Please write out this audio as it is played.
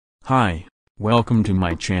Hi, welcome to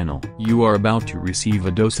my channel. You are about to receive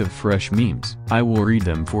a dose of fresh memes. I will read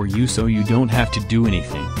them for you so you don't have to do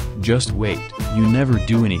anything. Just wait. You never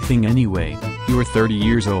do anything anyway. You're 30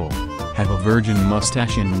 years old, have a virgin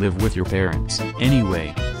mustache and live with your parents.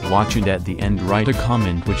 Anyway, watch it at the end. Write a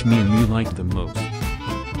comment which meme you like the most.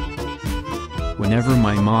 Whenever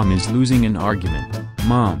my mom is losing an argument,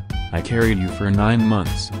 Mom, I carried you for 9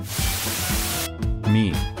 months.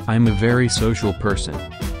 Me, I'm a very social person.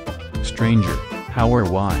 Stranger, how or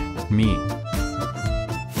why, me.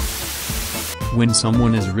 When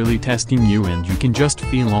someone is really testing you and you can just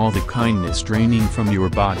feel all the kindness draining from your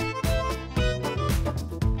body.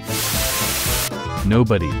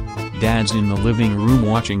 Nobody. Dad's in the living room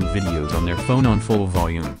watching videos on their phone on full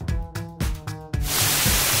volume.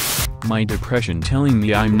 My depression telling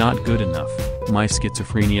me I'm not good enough. My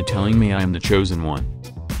schizophrenia telling me I'm the chosen one.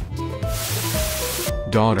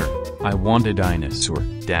 Daughter, I want a dinosaur.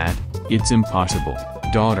 Dad, it's impossible.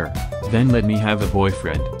 Daughter, then let me have a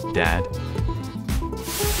boyfriend. Dad.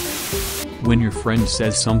 When your friend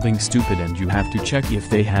says something stupid and you have to check if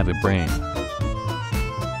they have a brain.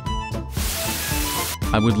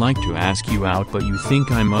 I would like to ask you out but you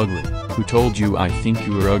think I'm ugly. Who told you I think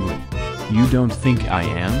you're ugly? You don't think I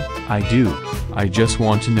am? I do. I just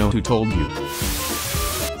want to know who told you.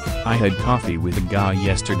 I had coffee with a guy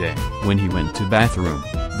yesterday. When he went to bathroom,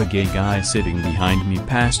 the gay guy sitting behind me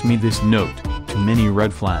passed me this note: too many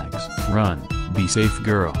red flags. Run, be safe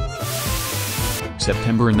girl.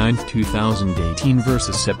 September 9th 2018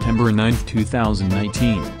 versus September 9th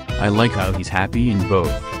 2019. I like how he's happy in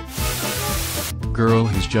both. Girl,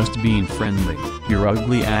 he's just being friendly. Your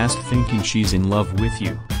ugly ass thinking she's in love with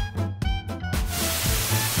you.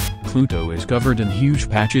 Pluto is covered in huge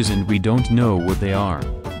patches and we don't know what they are.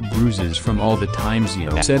 Bruises from all the times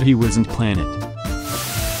Io said he wasn't planet.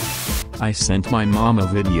 I sent my mom a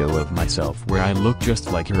video of myself where I look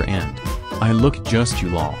just like her and I look just you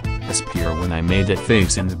lol. Aspire when I made that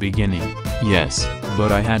face in the beginning. Yes,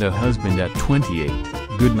 but I had a husband at 28.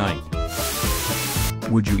 Good night.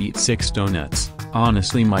 Would you eat 6 donuts?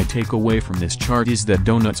 Honestly, my takeaway from this chart is that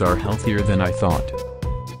donuts are healthier than I thought.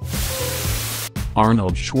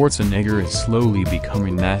 Arnold Schwarzenegger is slowly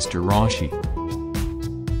becoming Master Roshi.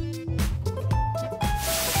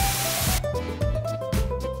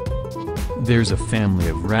 There's a family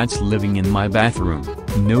of rats living in my bathroom.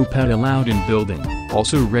 No pet allowed in building.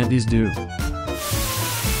 Also rent is due.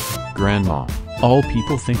 Grandma. All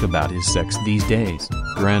people think about is sex these days.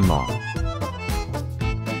 Grandma.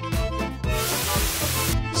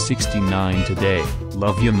 69 today.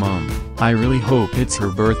 Love ya mom. I really hope it's her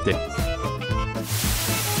birthday.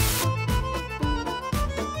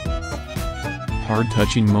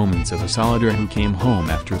 Heart-touching moments of a soldier who came home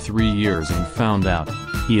after 3 years and found out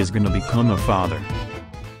he is gonna become a father.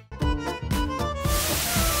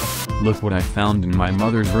 Look what I found in my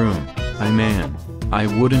mother's room. Man, I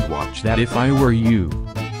wouldn't watch that if I were you.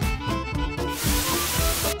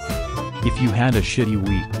 If you had a shitty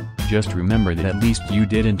week, just remember that at least you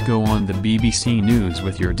didn't go on the BBC News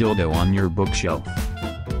with your dildo on your bookshelf.